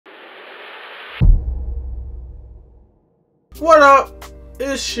What up?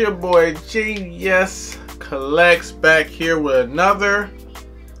 It's your boy G Collects back here with another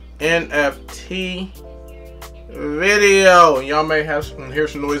NFT video. Y'all may hear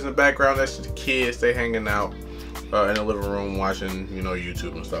some noise in the background. That's the kids. They hanging out in the living room watching,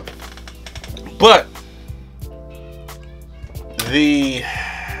 YouTube and stuff. But the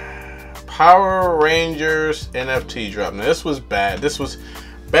Power Rangers NFT drop. Now this was bad. This was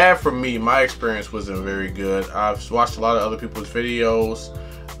bad for me. My experience wasn't very good. I've watched a lot of other people's videos,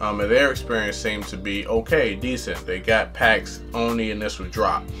 and their experience seemed to be okay, decent. They got packs on the initial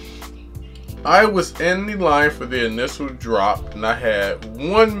drop. I was in the line for the initial drop, and I had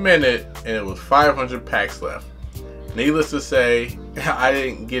 1 minute, and it was 500 packs left. Needless to say, I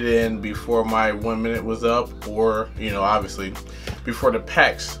didn't get in before my 1 minute was up, or obviously before the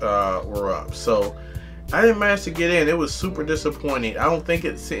packs were up. So I didn't manage to get in. It was super disappointing. I don't think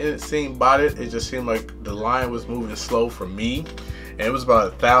it seemed botted. It just seemed like the line was moving slow for me. And it was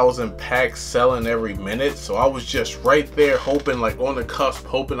about 1,000 packs selling every minute. So I was just right there hoping, like on the cusp,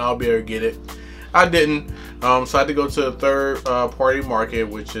 hoping I'll be able to get it. I didn't. So I had to go to the third party market,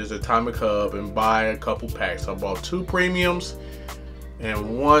 which is Atomic Hub, and buy a couple packs. I bought 2 premiums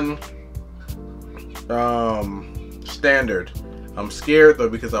and 1 standard. I'm scared though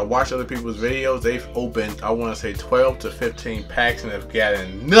because I watched other people's videos. They've opened, I want to say 12 to 15 packs and have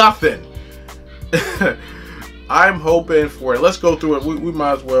gotten nothing. I'm hoping for it. Let's go through it. We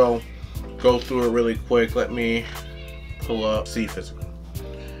might as well go through it really quick. Let me pull up, see physical.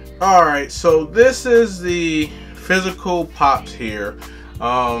 Alright, so this is the physical pops here.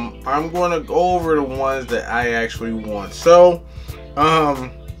 I'm going to go over the ones that I actually want. So,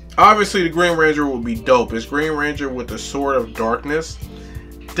 obviously the Green Ranger will be dope. It's Green Ranger with the Sword of Darkness.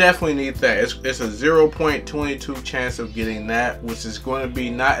 Definitely need that. It's a 0.22 chance of getting that, which is going to be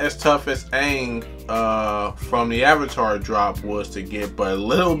not as tough as Aang from the Avatar drop was to get, but a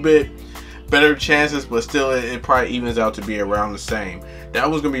little bit better chances, but still it probably evens out to be around the same. That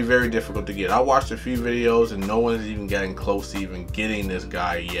was going to be very difficult to get. I watched a few videos and no one's even getting close to even getting this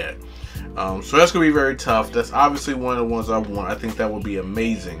guy yet. So that's going to be very tough. That's obviously one of the ones I want. I think that would be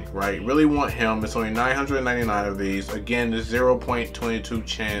amazing, right? Really want him. It's only 999 of these. Again, there's 0.22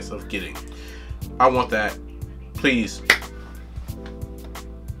 chance of getting. I want that. Please.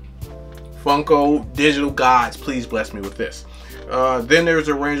 Funko Digital Gods, please bless me with this. Then there's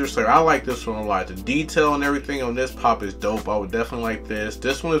a Ranger Slayer. I like this one a lot. The detail and everything on this pop is dope. I would definitely like this.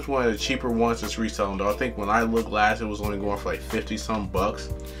 This one is one of the cheaper ones that's reselling though. I think when I looked last, it was only going for like 50 some bucks.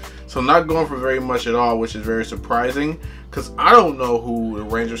 So not going for very much at all, which is very surprising because I don't know who the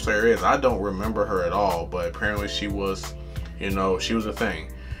Ranger Slayer is. I don't remember her at all, but apparently she was, she was a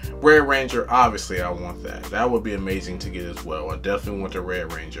thing. Red Ranger, obviously I want that. That would be amazing to get as well. I definitely want the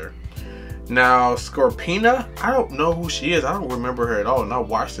Red Ranger. Now, Scorpina, I don't know who she is. I don't remember her at all. And I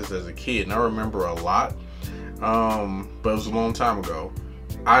watched this as a kid and I remember a lot. But it was a long time ago.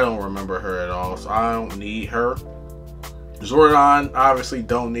 I don't remember her at all, so I don't need her. Zordon, obviously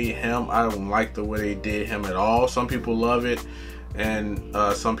don't need him. I don't like the way they did him at all. Some people love it and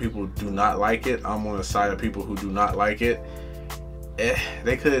some people do not like it. I'm on the side of people who do not like it.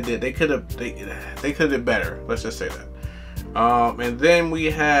 They could have did better. Let's just say that. And then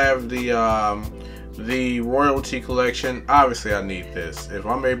we have the Royalty Collection. Obviously I need this. If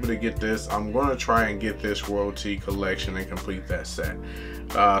I'm able to get this, I'm going to try and get this Royalty Collection and complete that set.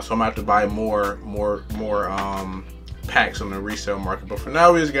 So I'm going to have to buy more packs on the resale market, but for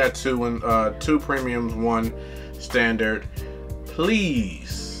now we just got 2 premiums, 1 standard.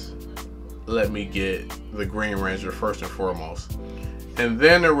 Please let me get the Green Ranger first and foremost, and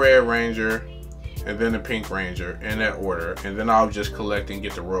then the Red Ranger, and then the Pink Ranger, in that order, and then I'll just collect and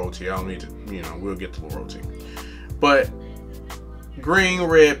get the royalty. I don't need to, we'll get the royalty. But green,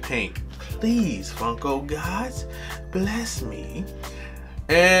 red, pink, please Funko Gods, bless me.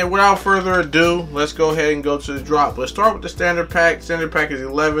 And without further ado, let's go ahead and go to the drop. Let's start with the standard pack. Standard pack is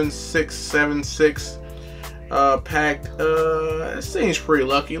 11676 pack. It seems pretty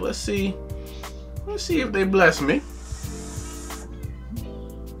lucky. Let's see if they bless me.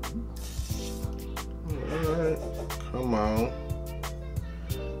 Alright, come on.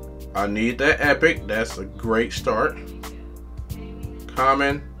 I need that epic. That's a great start.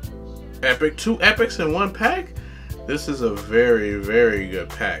 Common, epic. 2 epics in 1 pack. This is a very, very good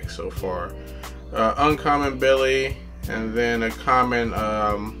pack so far. Uncommon Billy, and then a common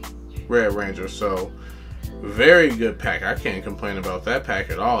Red Ranger. So very good pack. I can't complain about that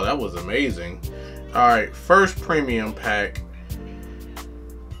pack at all. That was amazing. Alright, first premium pack.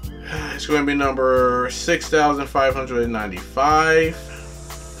 It's going to be number 6,595.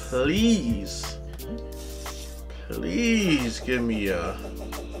 Please Please give me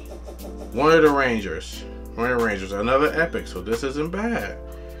one of the Rangers. One of the Rangers. Another epic, so this isn't bad.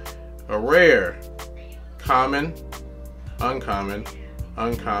 A rare. Common. Uncommon.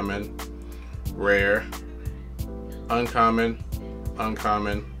 Uncommon. Rare. Uncommon.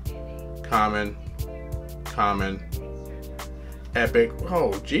 Uncommon. Common. Common. Epic.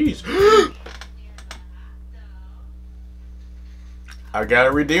 Oh, jeez. I got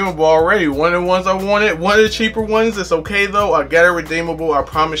a redeemable already. One of the ones I wanted. One of the cheaper ones. It's okay though. I got a redeemable. I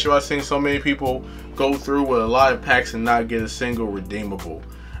promise you, I've seen so many people go through with a lot of packs and not get a single redeemable.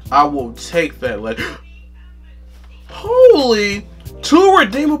 I will take that. Holy, 2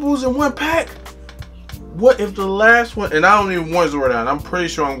 redeemables in 1 pack. What if the last one? And I don't even want Zordon. I'm pretty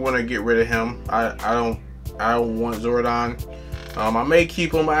sure I'm going to get rid of him. I don't want Zordon. I may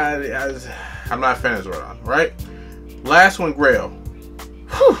keep him. I'm not a fan of Zordon. Right. Last one, Grail.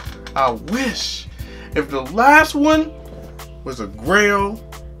 Whew, I wish if the last one was a Grail,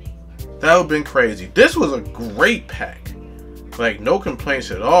 that would have been crazy. This was a great pack. Like, no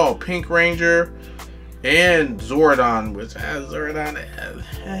complaints at all. Pink Ranger and Zordon, which has Zordon.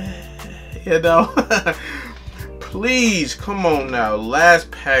 You know. Please, come on now.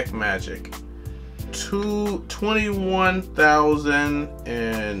 Last pack magic.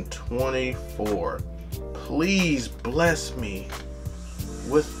 21,024. Please bless me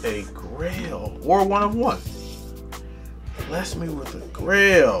with a Grail or one of one. Bless me with a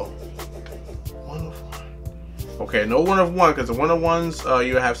Grail. One of one. Okay, no one of one, because the one of ones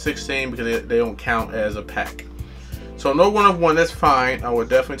you have 16 because they don't count as a pack. So no one of one, that's fine. I would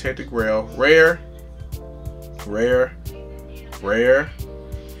definitely take the Grail. Rare, rare, rare,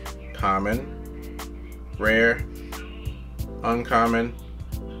 common, rare, uncommon,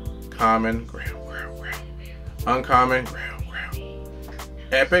 common, Grail. Uncommon, Grail.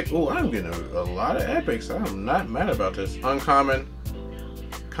 Epic. Oh, I'm getting a lot of epics. I'm not mad about this. Uncommon,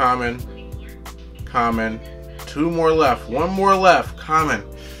 common, common. 2 more left. 1 more left. Common.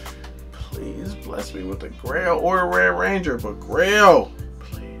 Please bless me with a Grail or a Rare Ranger, but Grail,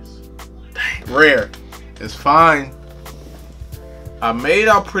 please. Dang, rare. It's fine. I made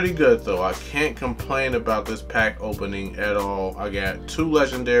out pretty good though. I can't complain about this pack opening at all. I got 2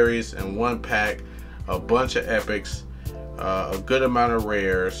 legendaries in 1 pack. A bunch of epics, a good amount of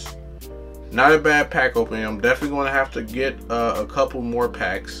rares. Not a bad pack opening. I'm definitely going to have to get a couple more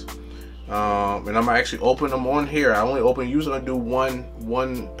packs, and I'm actually open them on here. I usually do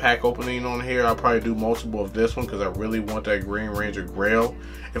one pack opening on here. I'll probably do multiple of this one because I really want that Green Ranger Grail.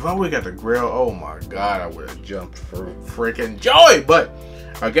 If I would have got the Grail, oh my god, I would have jumped for freaking joy. But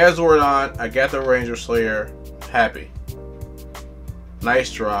I got Zordon, I got the Ranger Slayer. Happy.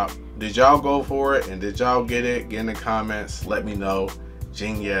 Nice drop. Did y'all go for it? And did y'all get it? Get in the comments. Let me know.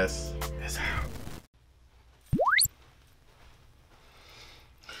 Genius is out.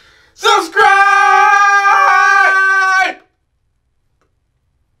 Subscribe!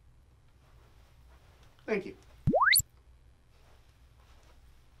 Thank you.